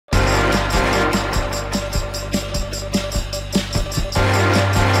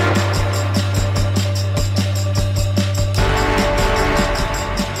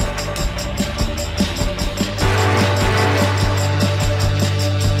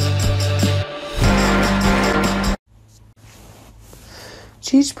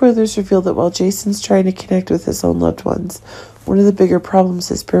Teenage spoilers reveal that while Jason's trying to connect with his own loved ones, one of the bigger problems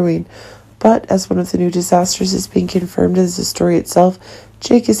is brewing. But as one of the new disasters is being confirmed as the story itself,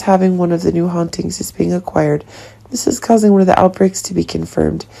 Jake is having one of the new hauntings is being acquired. This is causing one of the outbreaks to be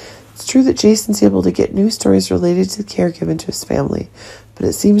confirmed. It's true that Jason's able to get new stories related to the care given to his family, but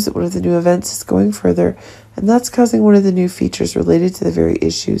it seems that one of the new events is going further, and that's causing one of the new features related to the very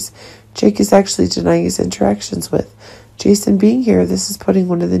issues Jake is actually denying his interactions with. Jason being here, this is putting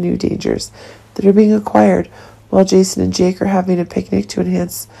one of the new dangers that are being acquired. While Jason and Jake are having a picnic to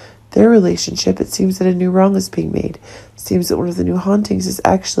enhance their relationship, it seems that a new wrong is being made. It seems that one of the new hauntings is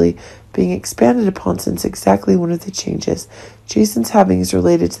actually being expanded upon, since exactly one of the changes Jason's having is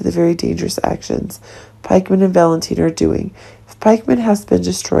related to the very dangerous actions Pikeman and Valentine are doing. If Pikeman has been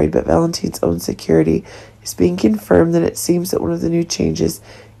destroyed, but Valentine's own security is being confirmed, then it seems that one of the new changes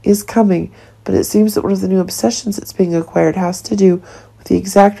is coming. But it seems that one of the new obsessions that's being acquired has to do with the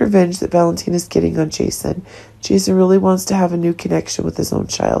exact revenge that Valentine is getting on Jason. Jason really wants to have a new connection with his own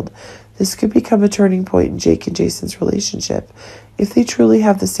child. This could become a turning point in Jake and Jason's relationship. If they truly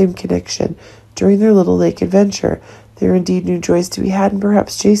have the same connection during their Little Lake adventure, there are indeed new joys to be had, and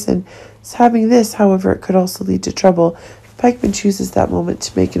perhaps Jason is having this. However, it could also lead to trouble if Pikeman chooses that moment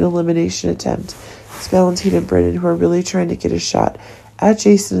to make an elimination attempt. It's Valentine and Brennan who are really trying to get a shot at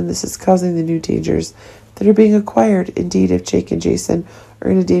Jason, and this is causing the new dangers that are being acquired. Indeed, if Jake and Jason are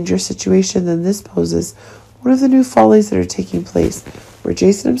in a dangerous situation, then this poses one of the new follies that are taking place, where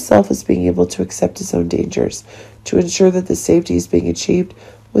Jason himself is being able to accept his own dangers to ensure that the safety is being achieved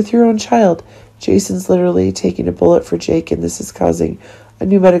with your own child. Jason's literally taking a bullet for Jake, and this is causing a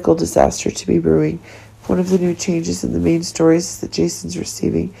new medical disaster to be brewing. One of the new changes in the main stories is that Jason's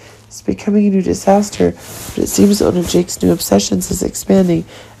receiving is becoming a new disaster, but it seems that one of Jake's new obsessions is expanding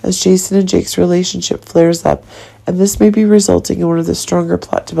as Jason and Jake's relationship flares up, and this may be resulting in one of the stronger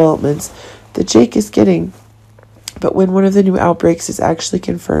plot developments that Jake is getting. But when one of the new outbreaks is actually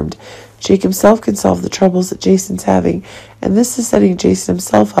confirmed, Jake himself can solve the troubles that Jason's having, and this is setting Jason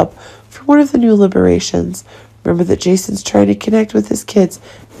himself up for one of the new liberations. Remember that Jason's trying to connect with his kids,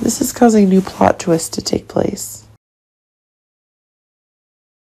 and this is causing a new plot twist to take place.